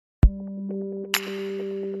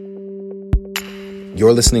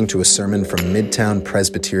You're listening to a sermon from Midtown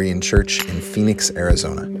Presbyterian Church in Phoenix,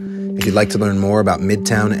 Arizona. If you'd like to learn more about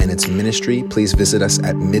Midtown and its ministry, please visit us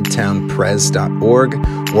at midtownpres.org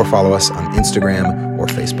or follow us on Instagram or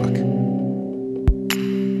Facebook.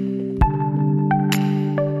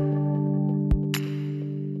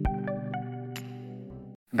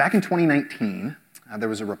 Back in 2019, there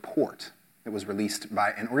was a report that was released by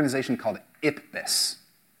an organization called IPBES.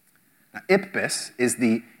 Now, IPBES is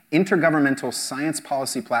the Intergovernmental Science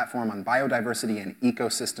Policy Platform on Biodiversity and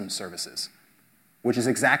Ecosystem Services, which is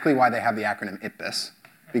exactly why they have the acronym IPBES,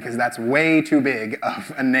 because that's way too big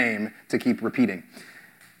of a name to keep repeating.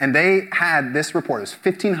 And they had this report. It was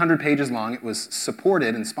 1,500 pages long. It was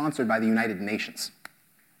supported and sponsored by the United Nations.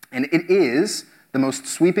 And it is the most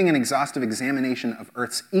sweeping and exhaustive examination of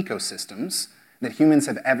Earth's ecosystems that humans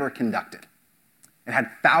have ever conducted. It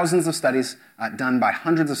had thousands of studies done by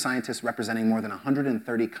hundreds of scientists representing more than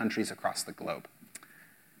 130 countries across the globe.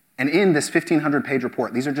 And in this 1,500-page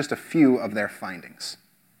report, these are just a few of their findings.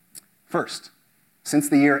 First, since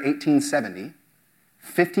the year 1870,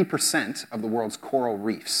 50% of the world's coral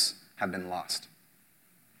reefs have been lost.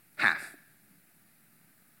 Half.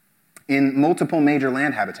 In multiple major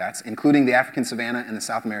land habitats, including the African savanna and the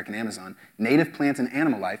South American Amazon, native plant and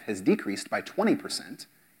animal life has decreased by 20%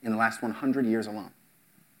 in the last 100 years alone.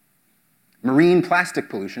 Marine plastic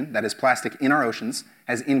pollution, that is plastic in our oceans,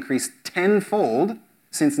 has increased tenfold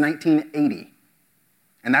since 1980.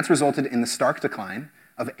 And that's resulted in the stark decline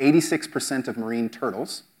of 86% of marine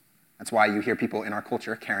turtles. That's why you hear people in our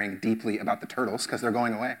culture caring deeply about the turtles, because they're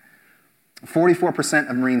going away. 44%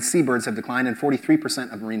 of marine seabirds have declined, and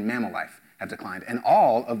 43% of marine mammal life have declined. And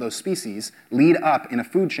all of those species lead up in a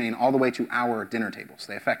food chain all the way to our dinner tables.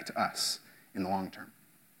 They affect us in the long term.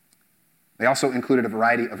 They also included a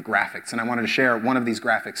variety of graphics, and I wanted to share one of these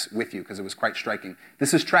graphics with you because it was quite striking.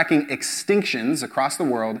 This is tracking extinctions across the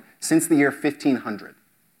world since the year 1500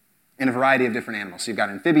 in a variety of different animals. So you've got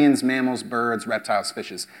amphibians, mammals, birds, reptiles,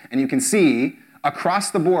 fishes. And you can see across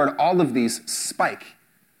the board all of these spike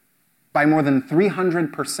by more than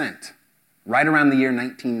 300% right around the year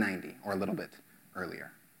 1990 or a little bit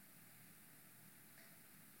earlier.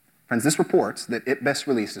 Friends, this report that IPBES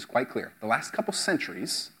released is quite clear. The last couple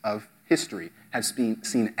centuries of history has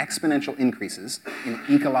seen exponential increases in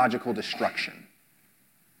ecological destruction.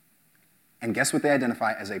 And guess what they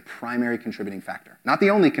identify as a primary contributing factor? Not the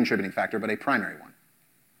only contributing factor, but a primary one.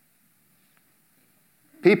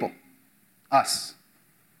 People. Us.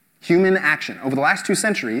 Human action. Over the last 2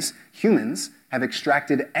 centuries, humans have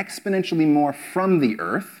extracted exponentially more from the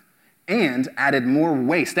earth and added more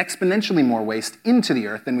waste, exponentially more waste, into the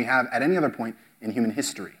earth than we have at any other point in human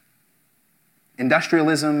history.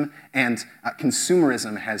 Industrialism and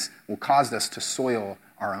consumerism has caused us to soil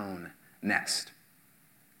our own nest.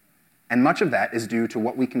 And much of that is due to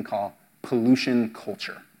what we can call pollution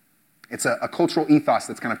culture. It's a cultural ethos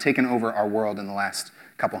that's kind of taken over our world in the last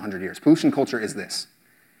couple hundred years. Pollution culture is this.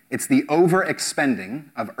 It's the overexpending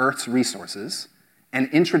of Earth's resources and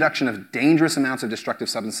introduction of dangerous amounts of destructive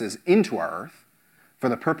substances into our Earth for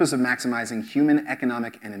the purpose of maximizing human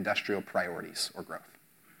economic and industrial priorities or growth.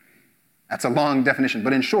 That's a long definition,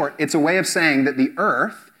 but in short, it's a way of saying that the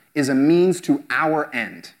earth is a means to our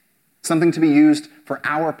end, something to be used for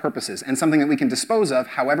our purposes, and something that we can dispose of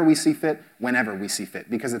however we see fit, whenever we see fit,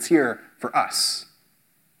 because it's here for us.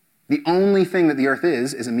 The only thing that the earth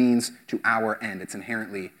is a means to our end. It's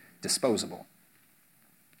inherently disposable.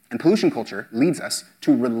 And pollution culture leads us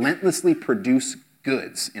to relentlessly produce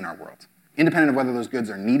goods in our world, independent of whether those goods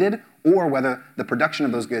are needed or whether the production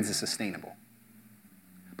of those goods is sustainable.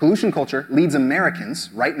 Pollution culture leads Americans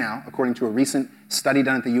right now, according to a recent study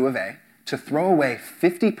done at the U of A, to throw away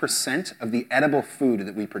 50% of the edible food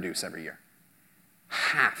that we produce every year.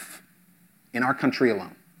 Half in our country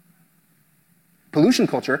alone. Pollution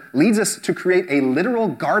culture leads us to create a literal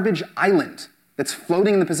garbage island that's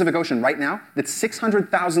floating in the Pacific Ocean right now that's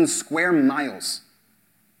 600,000 square miles.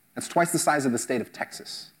 That's twice the size of the state of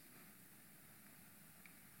Texas.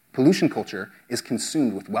 Pollution culture is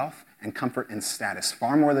consumed with wealth and comfort and status,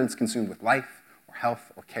 far more than it's consumed with life or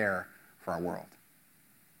health or care for our world.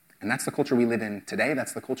 And that's the culture we live in today.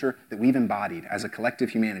 That's the culture that we've embodied as a collective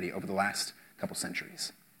humanity over the last couple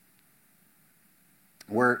centuries.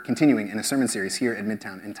 We're continuing in a sermon series here at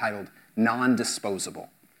Midtown entitled Non-Disposable.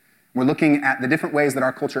 We're looking at the different ways that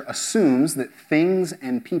our culture assumes that things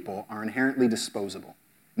and people are inherently disposable,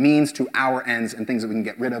 means to our ends and things that we can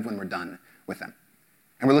get rid of when we're done with them.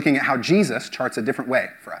 And we're looking at how Jesus charts a different way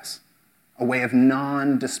for us, a way of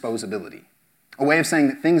non-disposability, a way of saying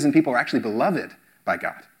that things and people are actually beloved by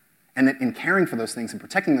God, and that in caring for those things and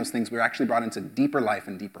protecting those things, we're actually brought into deeper life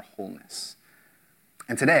and deeper wholeness.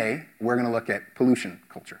 And today, we're going to look at pollution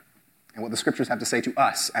culture and what the scriptures have to say to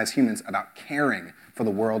us as humans about caring for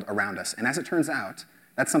the world around us. And as it turns out,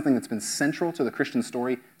 that's something that's been central to the Christian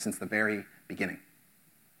story since the very beginning.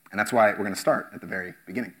 And that's why we're going to start at the very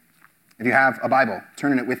beginning. If you have a Bible,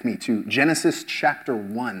 turn in it with me to Genesis chapter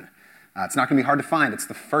 1. It's not going to be hard to find. It's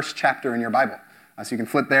the first chapter in your Bible. So you can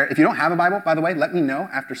flip there. If you don't have a Bible, by the way, let me know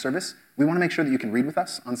after service. We want to make sure that you can read with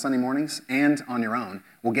us on Sunday mornings and on your own.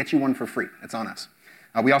 We'll get you one for free. It's on us.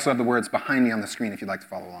 We also have the words behind me on the screen if you'd like to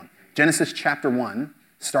follow along. Genesis chapter 1,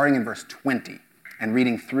 starting in verse 20, and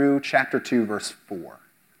reading through chapter 2, verse 4.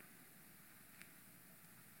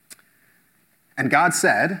 And God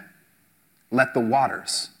said, "Let the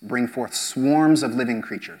waters bring forth swarms of living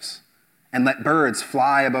creatures, and let birds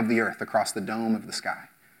fly above the earth across the dome of the sky."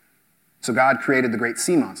 So God created the great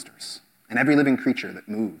sea monsters, and every living creature that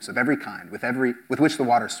moves of every kind, with which the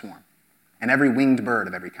waters swarm, and every winged bird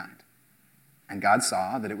of every kind. And God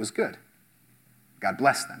saw that it was good. God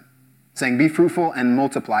blessed them, saying, "Be fruitful and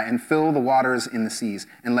multiply, and fill the waters in the seas,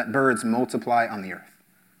 and let birds multiply on the earth."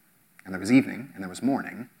 And there was evening, and there was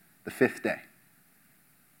morning, the fifth day.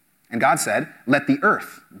 And God said, "Let the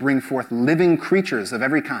earth bring forth living creatures of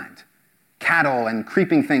every kind, cattle and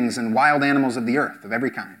creeping things and wild animals of the earth of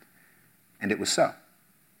every kind." And it was so.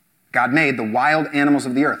 God made the wild animals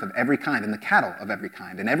of the earth of every kind, and the cattle of every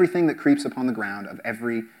kind, and everything that creeps upon the ground of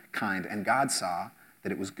every kind. And God saw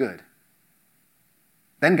that it was good.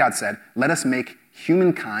 Then God said, "Let us make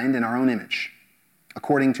humankind in our own image,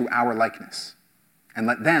 according to our likeness, and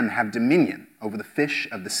let them have dominion over the fish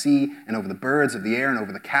of the sea, and over the birds of the air, and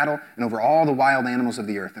over the cattle, and over all the wild animals of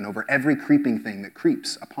the earth, and over every creeping thing that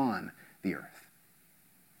creeps upon the earth."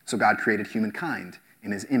 So God created humankind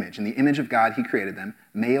in his image. In the image of God, he created them,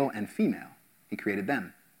 male and female. He created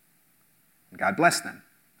them. And God blessed them.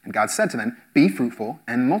 And God said to them, "Be fruitful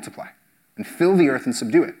and multiply, and fill the earth and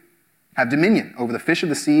subdue it. Have dominion over the fish of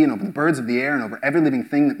the sea, and over the birds of the air, and over every living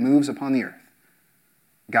thing that moves upon the earth."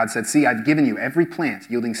 God said, "See, I've given you every plant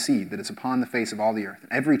yielding seed that is upon the face of all the earth,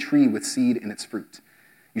 and every tree with seed in its fruit.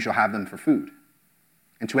 You shall have them for food.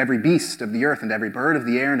 And to every beast of the earth, and every bird of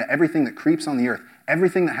the air, and to everything that creeps on the earth,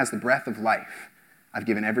 everything that has the breath of life, I've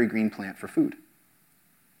given every green plant for food."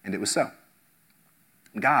 And it was so.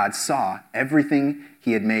 God saw everything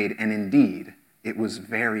he had made, and indeed, it was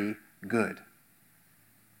very good.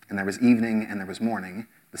 And there was evening and there was morning,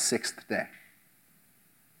 the sixth day.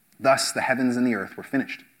 Thus the heavens and the earth were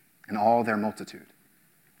finished, and all their multitude.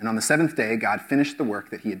 And on the seventh day, God finished the work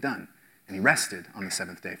that he had done, and he rested on the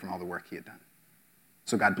seventh day from all the work he had done.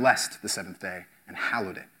 So God blessed the seventh day and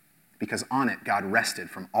hallowed it, because on it God rested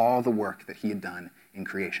from all the work that he had done in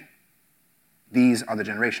creation. These are the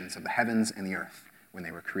generations of the heavens and the earth when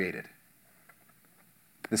they were created.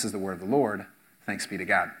 This is the word of the Lord. Thanks be to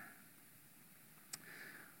God.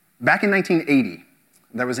 Back in 1980,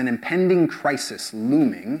 there was an impending crisis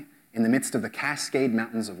looming in the midst of the Cascade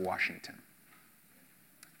Mountains of Washington.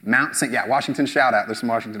 Washington, shout out. There's some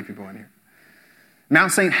Washington people in here.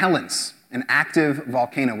 Mount St. Helens, an active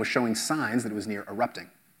volcano, was showing signs that it was near erupting.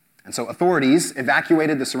 And so authorities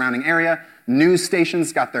evacuated the surrounding area. News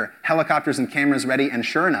stations got their helicopters and cameras ready. And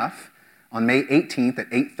sure enough, on May 18th at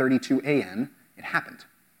 8:32 a.m., it happened.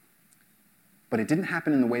 But it didn't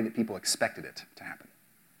happen in the way that people expected it to happen.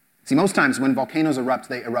 See, most times when volcanoes erupt,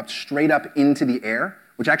 they erupt straight up into the air,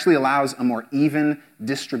 which actually allows a more even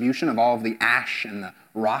distribution of all of the ash and the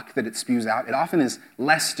rock that it spews out. It often is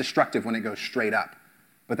less destructive when it goes straight up.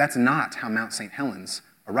 But that's not how Mount St. Helens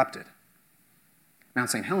erupted.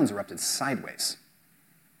 Mount St. Helens erupted sideways.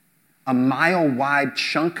 A mile-wide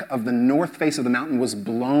chunk of the north face of the mountain was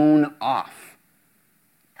blown off,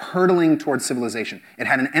 hurtling towards civilization. It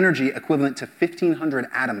had an energy equivalent to 1,500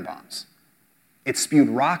 atom bombs. It spewed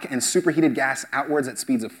rock and superheated gas outwards at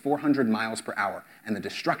speeds of 400 miles per hour, and the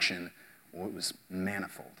destruction, well, it was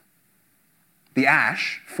manifold. The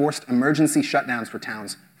ash forced emergency shutdowns for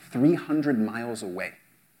towns 300 miles away.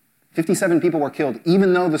 57 people were killed,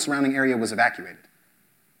 even though the surrounding area was evacuated.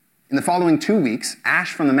 In the following 2 weeks,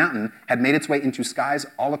 ash from the mountain had made its way into skies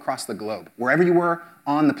all across the globe. Wherever you were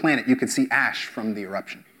on the planet, you could see ash from the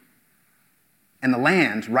eruption. And the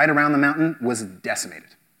land right around the mountain was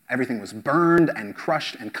decimated. Everything was burned and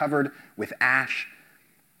crushed and covered with ash.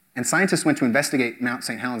 And scientists went to investigate Mount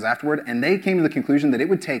St. Helens afterward, and they came to the conclusion that it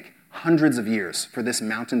would take hundreds of years for this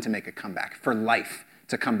mountain to make a comeback, for life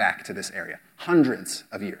to come back to this area. Hundreds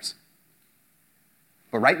of years.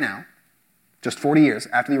 But right now, just 40 years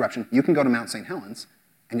after the eruption, you can go to Mount St. Helens,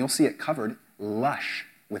 and you'll see it covered lush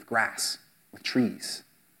with grass, with trees,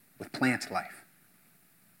 with plant life.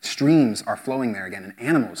 Streams are flowing there again, and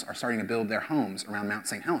animals are starting to build their homes around Mount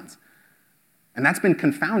St. Helens. And that's been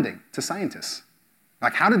confounding to scientists.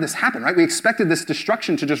 Like, how did this happen, right? We expected this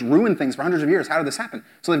destruction to just ruin things for hundreds of years. How did this happen?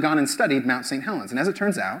 So they've gone and studied Mount St. Helens. And as it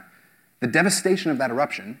turns out, the devastation of that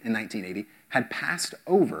eruption in 1980 had passed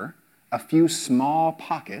over a few small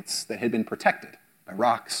pockets that had been protected by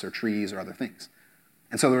rocks or trees or other things.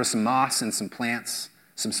 And so there was some moss and some plants,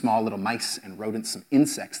 some small little mice and rodents, some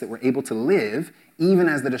insects that were able to live even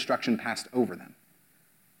as the destruction passed over them.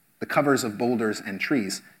 The covers of boulders and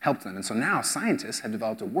trees helped them. And so now scientists have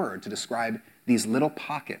developed a word to describe these little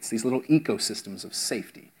pockets, these little ecosystems of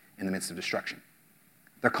safety in the midst of destruction.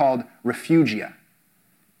 They're called refugia.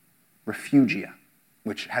 Refugia,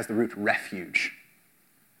 which has the root refuge.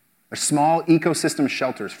 They're small ecosystem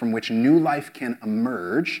shelters from which new life can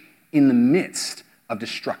emerge in the midst of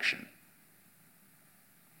destruction.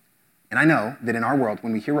 And I know that in our world,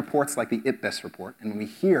 when we hear reports like the IPBES report, and when we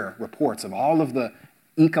hear reports of all of the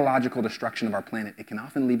ecological destruction of our planet, it can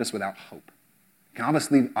often leave us without hope. It can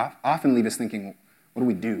often leave us thinking, well, what do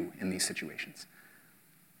we do in these situations?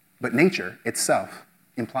 But nature itself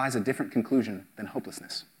implies a different conclusion than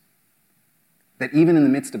hopelessness. That even in the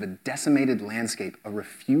midst of a decimated landscape, a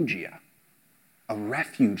refugia, a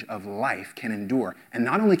refuge of life can endure. And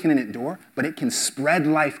not only can it endure, but it can spread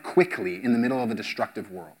life quickly in the middle of a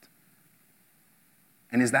destructive world.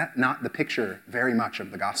 And is that not the picture very much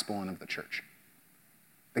of the gospel and of the church?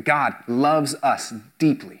 That God loves us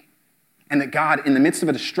deeply, and that God, in the midst of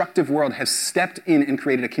a destructive world, has stepped in and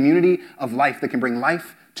created a community of life that can bring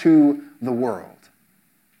life to the world.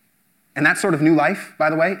 And that sort of new life, by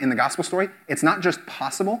the way, in the gospel story, it's not just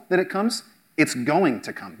possible that it comes, it's going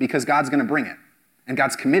to come, because God's going to bring it, and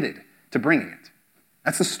God's committed to bringing it.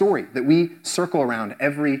 That's the story that we circle around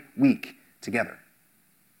every week together.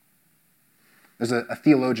 There's a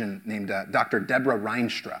theologian named Dr. Deborah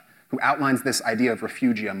Reinstra who outlines this idea of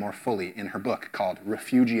refugia more fully in her book called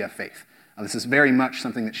Refugia Faith. This is very much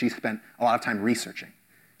something that she spent a lot of time researching.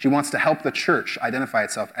 She wants to help the church identify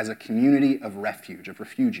itself as a community of refuge, of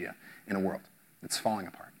refugia in a world that's falling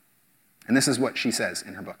apart. And this is what she says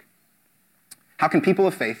in her book. How can people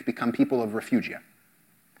of faith become people of refugia?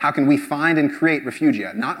 How can we find and create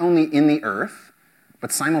refugia, not only in the earth,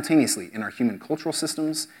 but simultaneously in our human cultural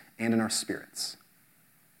systems and in our spirits?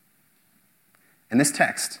 In this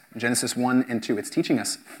text, Genesis 1 and 2, it's teaching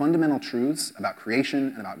us fundamental truths about creation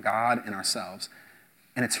and about God and ourselves.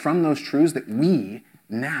 And it's from those truths that we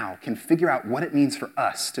now can figure out what it means for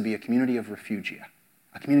us to be a community of refugia,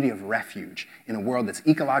 a community of refuge in a world that's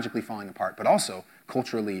ecologically falling apart, but also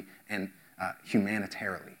culturally and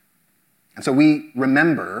humanitarily. And so we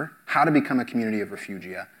remember how to become a community of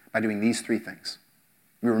refugia by doing these three things.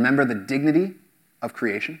 We remember the dignity of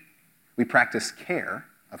creation, we practice care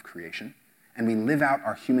of creation, and we live out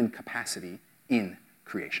our human capacity in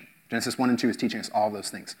creation. Genesis 1 and 2 is teaching us all those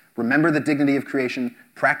things. Remember the dignity of creation,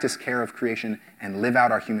 practice care of creation, and live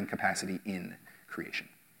out our human capacity in creation.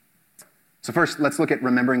 So first, let's look at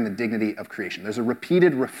remembering the dignity of creation. There's a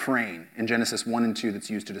repeated refrain in Genesis 1 and 2 that's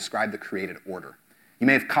used to describe the created order. You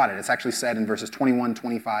may have caught it. It's actually said in verses 21,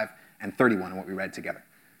 25, and 31 in what we read together.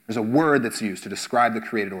 There's a word that's used to describe the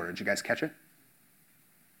created order. Did you guys catch it?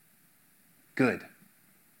 Good.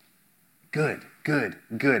 Good, good,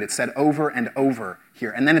 good. It's said over and over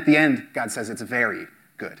here. And then at the end, God says it's very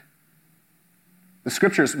good. The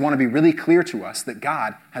scriptures want to be really clear to us that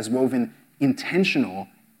God has woven intentional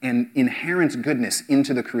and inherent goodness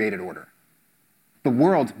into the created order. The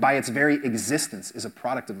world, by its very existence, is a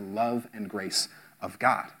product of the love and grace of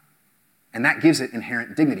God. And that gives it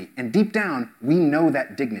inherent dignity. And deep down, we know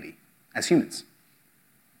that dignity as humans.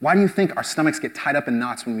 Why do you think our stomachs get tied up in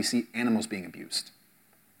knots when we see animals being abused?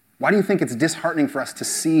 Why do you think it's disheartening for us to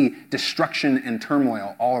see destruction and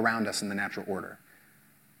turmoil all around us in the natural order?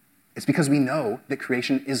 It's because we know that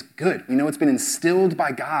creation is good. We know it's been instilled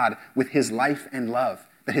by God with his life and love,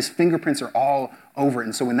 that his fingerprints are all over it.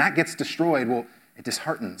 And so when that gets destroyed, well, it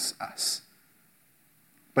disheartens us.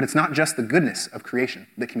 But it's not just the goodness of creation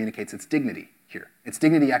that communicates its dignity here. Its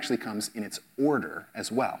dignity actually comes in its order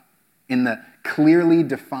as well, in the clearly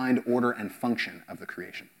defined order and function of the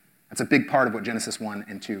creation. That's a big part of what Genesis 1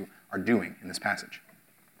 and 2 are doing in this passage.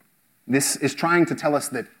 This is trying to tell us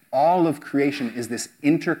that all of creation is this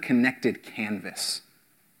interconnected canvas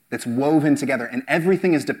that's woven together, and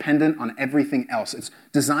everything is dependent on everything else. It's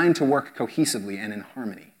designed to work cohesively and in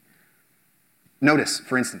harmony. Notice,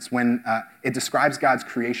 for instance, when it describes God's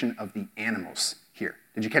creation of the animals here.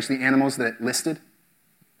 Did you catch the animals that it listed?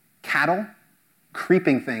 Cattle,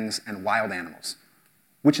 creeping things, and wild animals,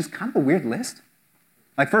 which is kind of a weird list.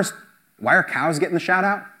 Like first, why are cows getting the shout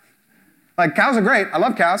out? Like cows are great. I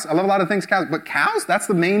love cows. I love a lot of things cows. But cows, that's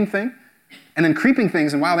the main thing. And then creeping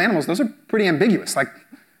things and wild animals, those are pretty ambiguous. Like,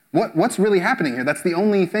 what's really happening here? That's the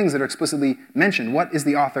only things that are explicitly mentioned. What is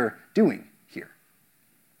the author doing here?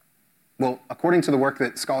 Well, according to the work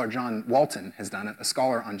that scholar John Walton has done, a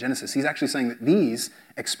scholar on Genesis, he's actually saying that these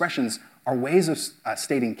expressions are ways of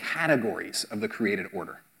stating categories of the created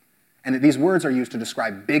order. And that these words are used to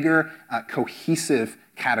describe bigger, cohesive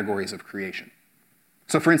categories of creation.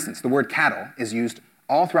 So for instance, the word cattle is used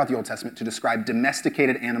all throughout the Old Testament to describe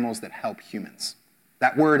domesticated animals that help humans.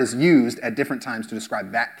 That word is used at different times to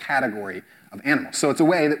describe that category of animals. So it's a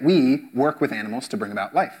way that we work with animals to bring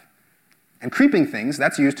about life. And creeping things,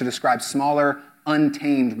 that's used to describe smaller,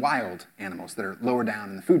 untamed wild animals that are lower down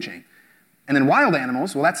in the food chain. And then wild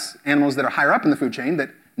animals, well, that's animals that are higher up in the food chain that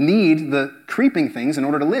need the creeping things in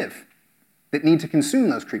order to live, that need to consume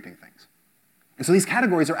those creeping things. And so these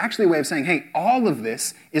categories are actually a way of saying, hey, all of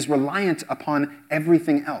this is reliant upon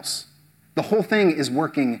everything else. The whole thing is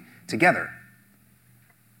working together.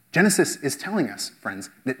 Genesis is telling us, friends,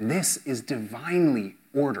 that this is divinely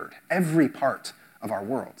ordered, every part of our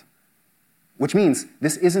world. Which means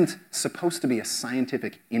this isn't supposed to be a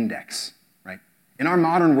scientific index, right? In our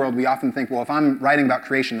modern world, we often think, well, if I'm writing about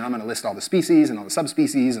creation, then I'm going to list all the species and all the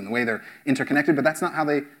subspecies and the way they're interconnected, but that's not how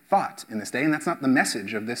they thought in this day, and that's not the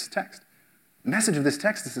message of this text. The message of this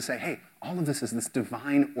text is to say, hey, all of this is this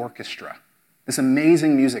divine orchestra, this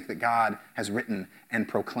amazing music that God has written and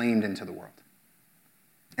proclaimed into the world.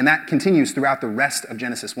 And that continues throughout the rest of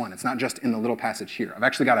Genesis 1. It's not just in the little passage here. I've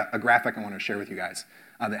actually got a graphic I want to share with you guys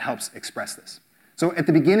that helps express this. So at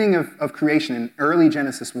the beginning of creation, in early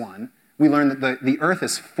Genesis 1, we learn that the earth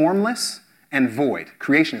is formless and void.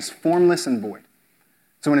 Creation is formless and void.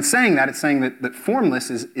 So when it's saying that, it's saying that formless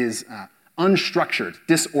is unstructured,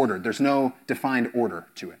 disordered. There's no defined order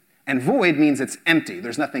to it. And void means it's empty.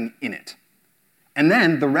 There's nothing in it. And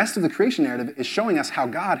then the rest of the creation narrative is showing us how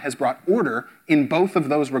God has brought order in both of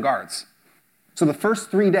those regards. So the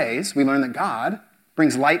first 3 days, we learn that God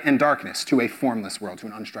brings light and darkness to a formless world, to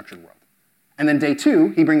an unstructured world. And then day 2,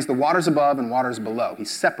 he brings the waters above and waters below. He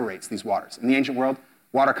separates these waters. In the ancient world,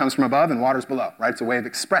 water comes from above and water's below, right? It's a way of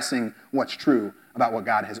expressing what's true about what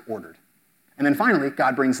God has ordered. And then finally,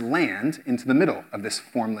 God brings land into the middle of this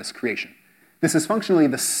formless creation. This is functionally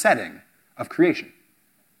the setting of creation.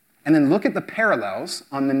 And then look at the parallels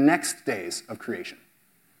on the next days of creation.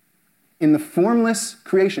 In the formless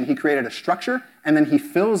creation, he created a structure, and then he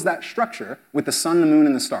fills that structure with the sun, the moon,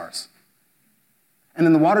 and the stars. And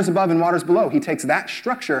then the waters above and waters below, he takes that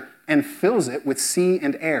structure and fills it with sea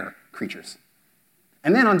and air creatures.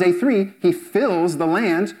 And then on day 3, he fills the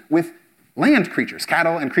land with land creatures,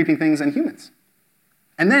 cattle and creeping things and humans.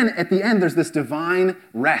 And then at the end, there's this divine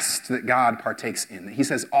rest that God partakes in. He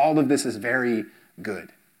says all of this is very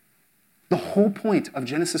good. The whole point of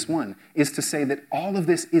Genesis 1 is to say that all of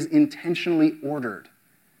this is intentionally ordered.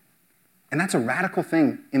 And that's a radical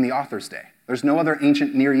thing in the author's day. There's no other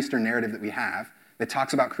ancient Near Eastern narrative that we have that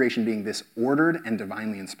talks about creation being this ordered and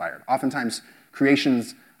divinely inspired. Oftentimes,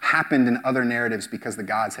 creations happened in other narratives because the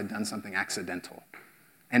gods had done something accidental.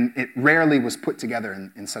 And it rarely was put together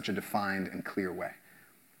in such a defined and clear way.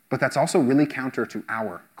 But that's also really counter to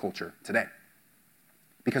our culture today.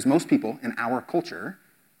 Because most people in our culture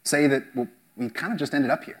say that, well, we kind of just ended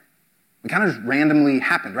up here. We kind of just randomly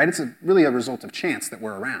happened, right? It's really a result of chance that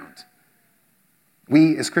we're around.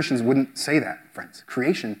 We as Christians wouldn't say that, friends.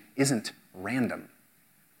 Creation isn't random.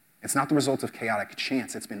 It's not the result of chaotic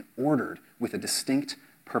chance. It's been ordered with a distinct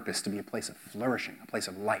purpose to be a place of flourishing, a place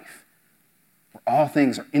of life, where all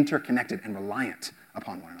things are interconnected and reliant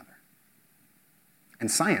upon one another. And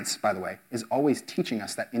science, by the way, is always teaching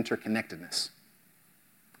us that interconnectedness.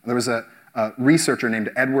 There was a researcher named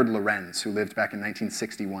Edward Lorenz who lived back in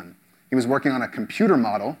 1961. He was working on a computer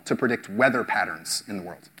model to predict weather patterns in the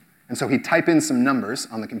world. And so he'd type in some numbers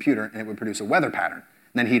on the computer and it would produce a weather pattern.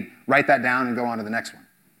 And then he'd write that down and go on to the next one.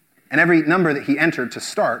 And every number that he entered to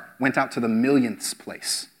start went out to the millionths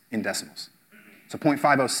place in decimals. So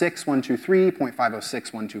 0.506123,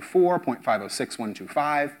 0.506124,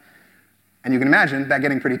 0.506125. And you can imagine that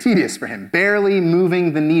getting pretty tedious for him, barely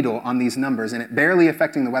moving the needle on these numbers and it barely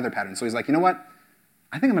affecting the weather pattern. So he's like, you know what?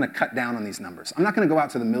 I think I'm going to cut down on these numbers. I'm not going to go out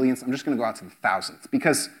to the millionths. I'm just going to go out to the thousandths.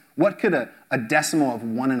 Because what could a decimal of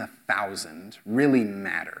 1 in 1,000 really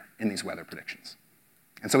matter in these weather predictions?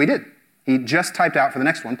 And so he did. He just typed out for the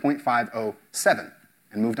next one 0.507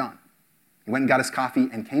 and moved on. He went and got his coffee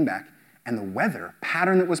and came back, and the weather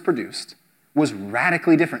pattern that was produced was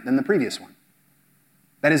radically different than the previous one.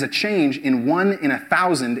 That is, a change in 1 in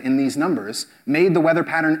 1,000 in these numbers made the weather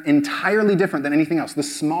pattern entirely different than anything else. The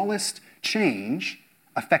smallest change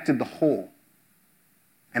affected the whole.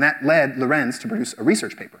 And that led Lorenz to produce a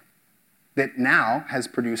research paper. that now has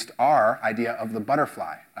produced our idea of the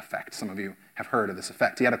butterfly effect. Some of you have heard of this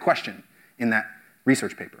effect. He had a question in that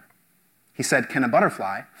research paper. He said, can a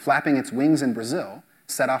butterfly flapping its wings in Brazil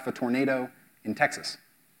set off a tornado in Texas?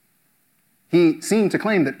 He seemed to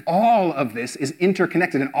claim that all of this is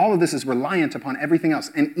interconnected and all of this is reliant upon everything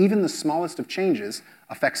else, and even the smallest of changes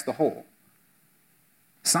affects the whole.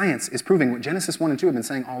 Science is proving what Genesis 1 and 2 have been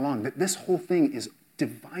saying all along, that this whole thing is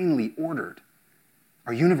divinely ordered.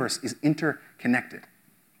 Our universe is interconnected.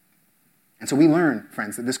 And so we learn,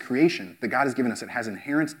 friends, that this creation that God has given us, it has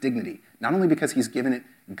inherent dignity, not only because he's given it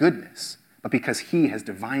goodness, but because he has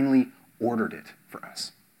divinely ordered it for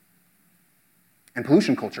us. And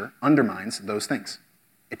pollution culture undermines those things.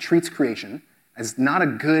 It treats creation as not a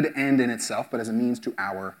good end in itself, but as a means to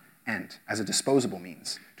our end, as a disposable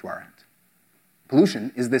means to our end.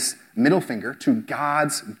 Pollution is this middle finger to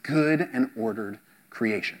God's good and ordered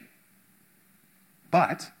creation.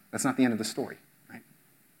 But that's not the end of the story, right?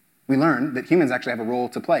 We learn that humans actually have a role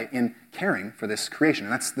to play in caring for this creation,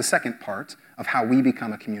 and that's the second part of how we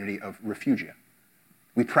become a community of refugia.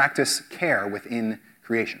 We practice care within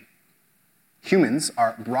creation. Humans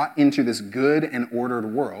are brought into this good and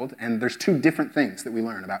ordered world, and there's two different things that we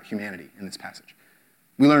learn about humanity in this passage.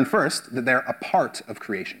 We learn first that they're a part of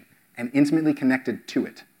creation and intimately connected to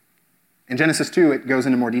it. In Genesis 2, it goes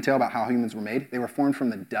into more detail about how humans were made. They were formed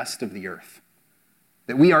from the dust of the earth.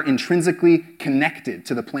 That we are intrinsically connected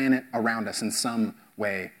to the planet around us in some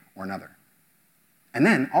way or another. And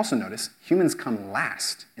then, also notice, humans come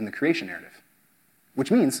last in the creation narrative,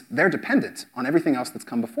 which means they're dependent on everything else that's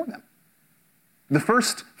come before them. The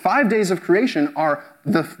first 5 days of creation are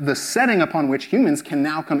the setting upon which humans can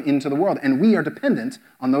now come into the world, and we are dependent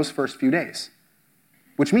on those first few days.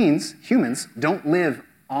 Which means humans don't live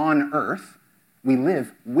on earth, we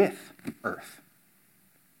live with earth.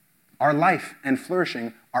 Our life and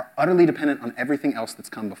flourishing are utterly dependent on everything else that's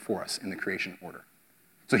come before us in the creation order.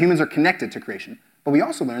 So humans are connected to creation, but we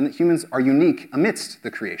also learn that humans are unique amidst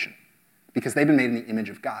the creation because they've been made in the image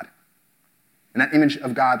of God. And that image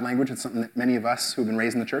of God language is something that many of us who have been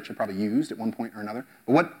raised in the church have probably used at one point or another.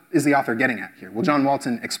 But what is the author getting at here? Well, John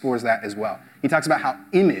Walton explores that as well. He talks about how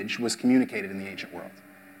image was communicated in the ancient world.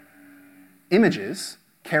 Images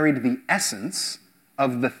carried the essence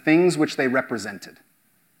of the things which they represented.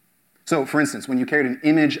 So, for instance, when you carried an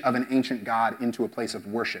image of an ancient god into a place of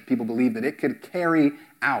worship, people believed that it could carry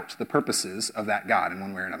out the purposes of that god in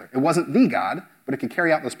one way or another. It wasn't the god, but it could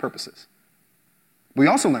carry out those purposes. We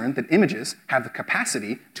also learned that images have the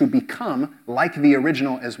capacity to become like the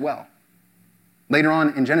original as well. Later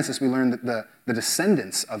on in Genesis, we learn that the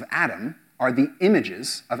descendants of Adam are the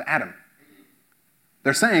images of Adam.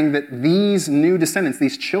 They're saying that these new descendants,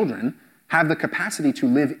 these children, have the capacity to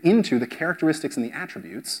live into the characteristics and the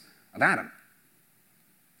attributes of Adam.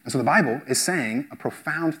 And so the Bible is saying a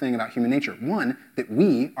profound thing about human nature. One, that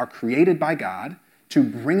we are created by God to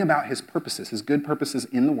bring about his purposes, his good purposes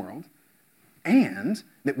in the world, and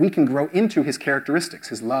that we can grow into his characteristics,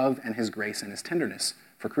 his love and his grace and his tenderness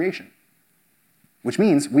for creation. Which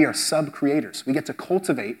means we are sub-creators. We get to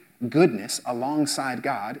cultivate goodness alongside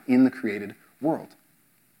God in the created world.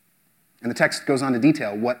 And the text goes on to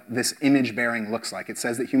detail what this image-bearing looks like. It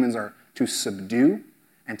says that humans are to subdue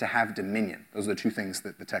and to have dominion. Those are the two things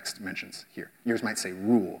that the text mentions here. Yours might say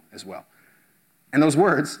rule as well. And those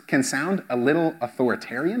words can sound a little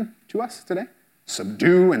authoritarian to us today.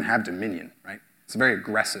 Subdue and have dominion, right? It's a very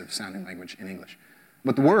aggressive sounding language in English.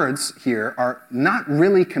 But the words here are not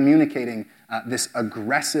really communicating this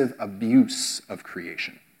aggressive abuse of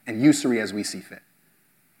creation and usury as we see fit.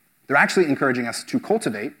 They're actually encouraging us to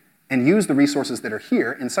cultivate and use the resources that are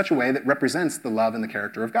here in such a way that represents the love and the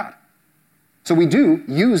character of God. So we do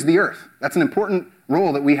use the earth. That's an important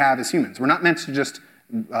role that we have as humans. We're not meant to just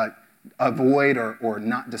avoid or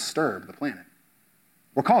not disturb the planet.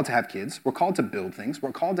 We're called to have kids. We're called to build things.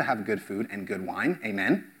 We're called to have good food and good wine.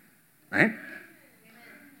 Amen? Right? Amen.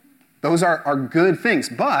 Those are good things,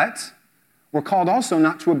 but we're called also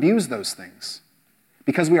not to abuse those things.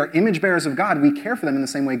 Because we are image bearers of God, we care for them in the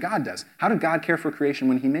same way God does. How did God care for creation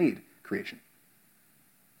when he made creation?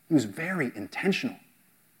 He was very intentional.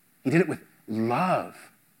 He did it with love.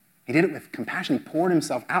 He did it with compassion. He poured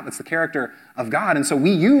himself out. That's the character of God. And so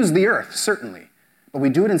we use the earth, certainly. But we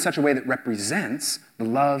do it in such a way that represents the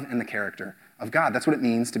love and the character of God. That's what it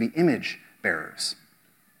means to be image bearers.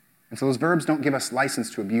 And so those verbs don't give us license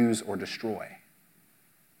to abuse or destroy.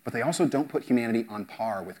 But they also don't put humanity on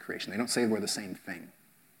par with creation. They don't say we're the same thing.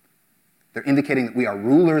 They're indicating that we are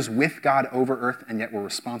rulers with God over earth, and yet we're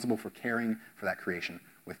responsible for caring for that creation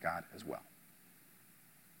with God as well.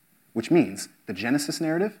 Which means the Genesis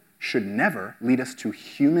narrative should never lead us to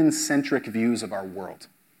human-centric views of our world.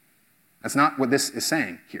 That's not what this is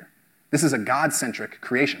saying here. This is a God-centric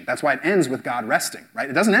creation. That's why it ends with God resting, right?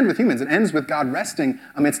 It doesn't end with humans. It ends with God resting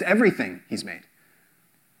amidst everything he's made.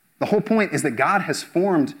 The whole point is that God has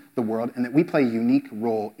formed the world and that we play a unique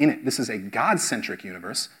role in it. This is a God-centric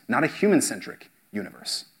universe, not a human-centric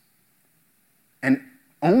universe. And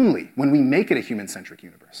only when we make it a human-centric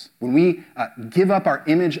universe, when we give up our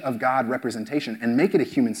image of God representation and make it a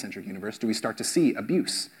human-centric universe, do we start to see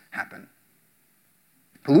abuse happen.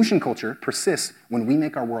 Pollution culture persists when we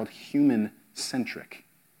make our world human-centric,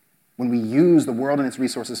 when we use the world and its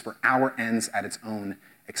resources for our ends at its own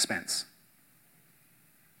expense.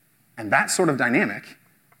 And that sort of dynamic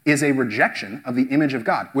is a rejection of the image of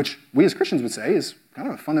God, which we as Christians would say is kind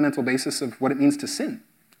of a fundamental basis of what it means to sin.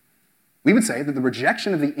 We would say that the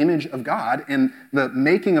rejection of the image of God and the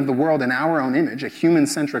making of the world in our own image, a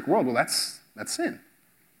human-centric world, well, that's sin.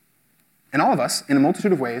 And all of us, in a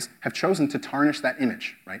multitude of ways, have chosen to tarnish that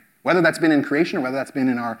image, right? Whether that's been in creation or whether that's been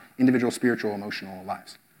in our individual spiritual, emotional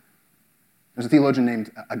lives. There's a theologian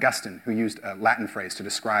named Augustine who used a Latin phrase to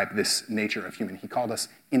describe this nature of human. He called us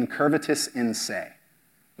incurvatus in se,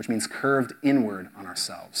 which means curved inward on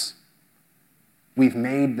ourselves. We've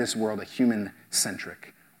made this world a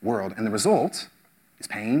human-centric world, and the result is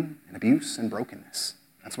pain and abuse and brokenness.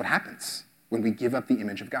 That's what happens when we give up the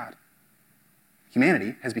image of God.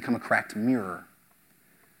 Humanity has become a cracked mirror,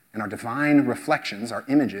 and our divine reflections, our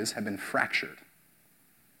images, have been fractured.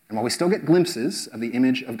 And while we still get glimpses of the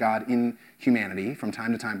image of God in humanity from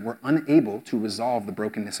time to time, we're unable to resolve the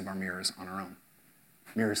brokenness of our mirrors on our own.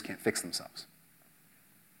 Mirrors can't fix themselves.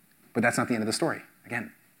 But that's not the end of the story,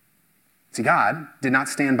 again. See, God did not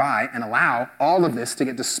stand by and allow all of this to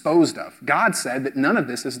get disposed of. God said that none of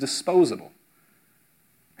this is disposable.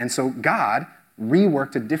 And so God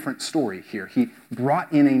reworked a different story here. He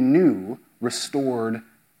brought in a new, restored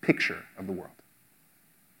picture of the world.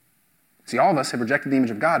 See, all of us have rejected the image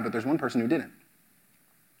of God, but there's one person who didn't.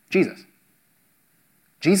 Jesus.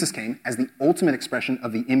 Jesus came as the ultimate expression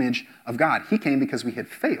of the image of God. He came because we had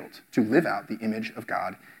failed to live out the image of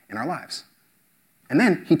God in our lives. And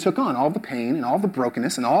then he took on all the pain and all the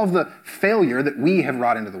brokenness and all of the failure that we have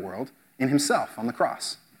wrought into the world in himself on the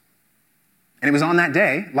cross. And it was on that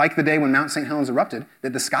day, like the day when Mount St. Helens erupted,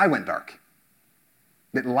 that the sky went dark,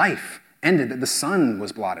 that life ended, that the sun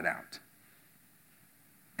was blotted out.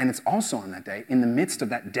 And it's also on that day, in the midst of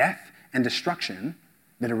that death and destruction,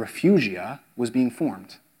 that a refugia was being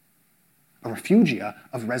formed. A refugia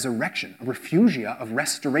of resurrection, a refugia of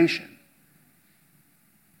restoration.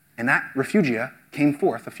 And that refugia came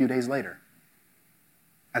forth a few days later.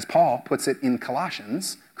 As Paul puts it in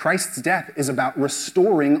Colossians, Christ's death is about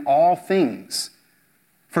restoring all things.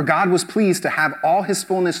 For God was pleased to have all his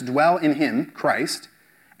fullness dwell in him, Christ,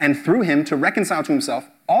 and through him to reconcile to himself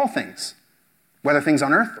all things, whether things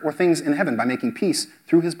on earth or things in heaven, by making peace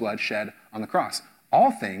through his blood shed on the cross.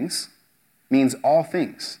 All things means all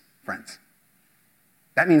things, friends.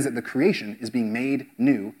 That means that the creation is being made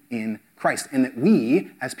new in Christ, and that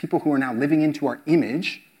we, as people who are now living into our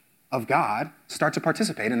image of God, start to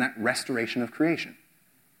participate in that restoration of creation.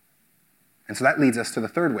 And so that leads us to the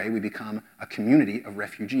third way we become a community of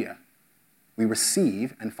refugia. We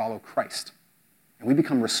receive and follow Christ. And we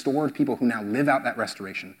become restored people who now live out that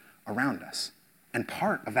restoration around us. And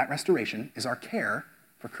part of that restoration is our care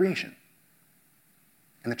for creation.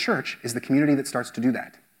 And the church is the community that starts to do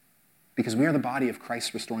that. Because we are the body of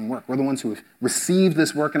Christ's restoring work. We're the ones who have received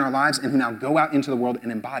this work in our lives and who now go out into the world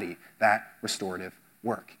and embody that restorative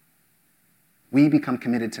work. We become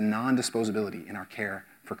committed to non-disposability in our care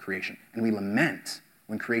for creation. And we lament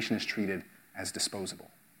when creation is treated as disposable.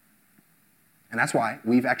 And that's why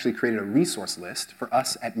we've actually created a resource list for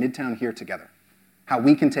us at Midtown here together. How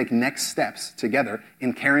we can take next steps together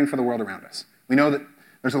in caring for the world around us. We know that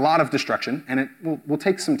there's a lot of destruction, and it will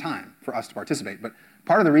take some time for us to participate. But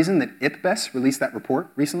part of the reason that IPBES released that report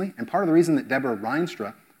recently, and part of the reason that Deborah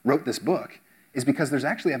Reinstra wrote this book, is because there's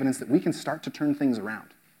actually evidence that we can start to turn things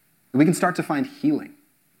around. That we can start to find healing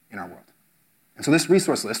in our world. And so this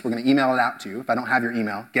resource list, we're going to email it out to you. If I don't have your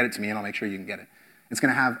email, get it to me, and I'll make sure you can get it. It's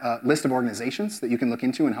going to have a list of organizations that you can look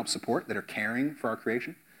into and help support that are caring for our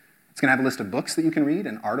creation. It's going to have a list of books that you can read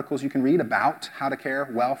and articles you can read about how to care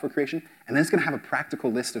well for creation. And then it's going to have a practical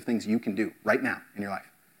list of things you can do right now in your life.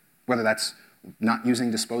 Whether that's not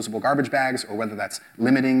using disposable garbage bags or whether that's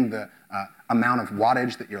limiting the amount of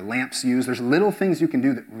wattage that your lamps use. There's little things you can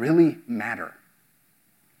do that really matter.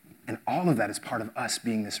 And all of that is part of us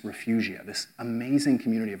being this refugia, this amazing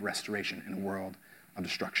community of restoration in a world of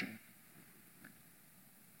destruction.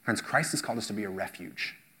 Friends, Christ has called us to be a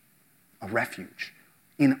refuge. A refuge.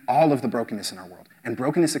 in all of the brokenness in our world. And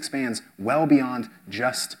brokenness expands well beyond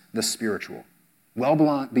just the spiritual, well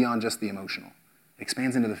beyond just the emotional. It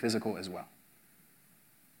expands into the physical as well.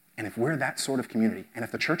 And if we're that sort of community, and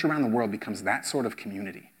if the church around the world becomes that sort of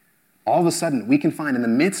community, all of a sudden we can find in the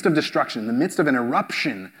midst of destruction, in the midst of an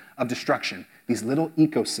eruption of destruction, these little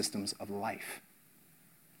ecosystems of life.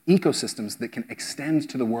 Ecosystems that can extend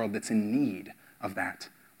to the world that's in need of that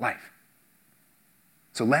life.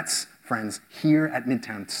 So let's, friends, here at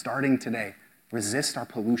Midtown, starting today, resist our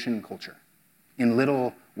pollution culture in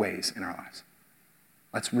little ways in our lives.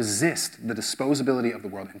 Let's resist the disposability of the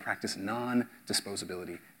world and practice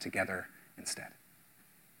non-disposability together instead.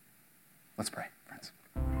 Let's pray, friends.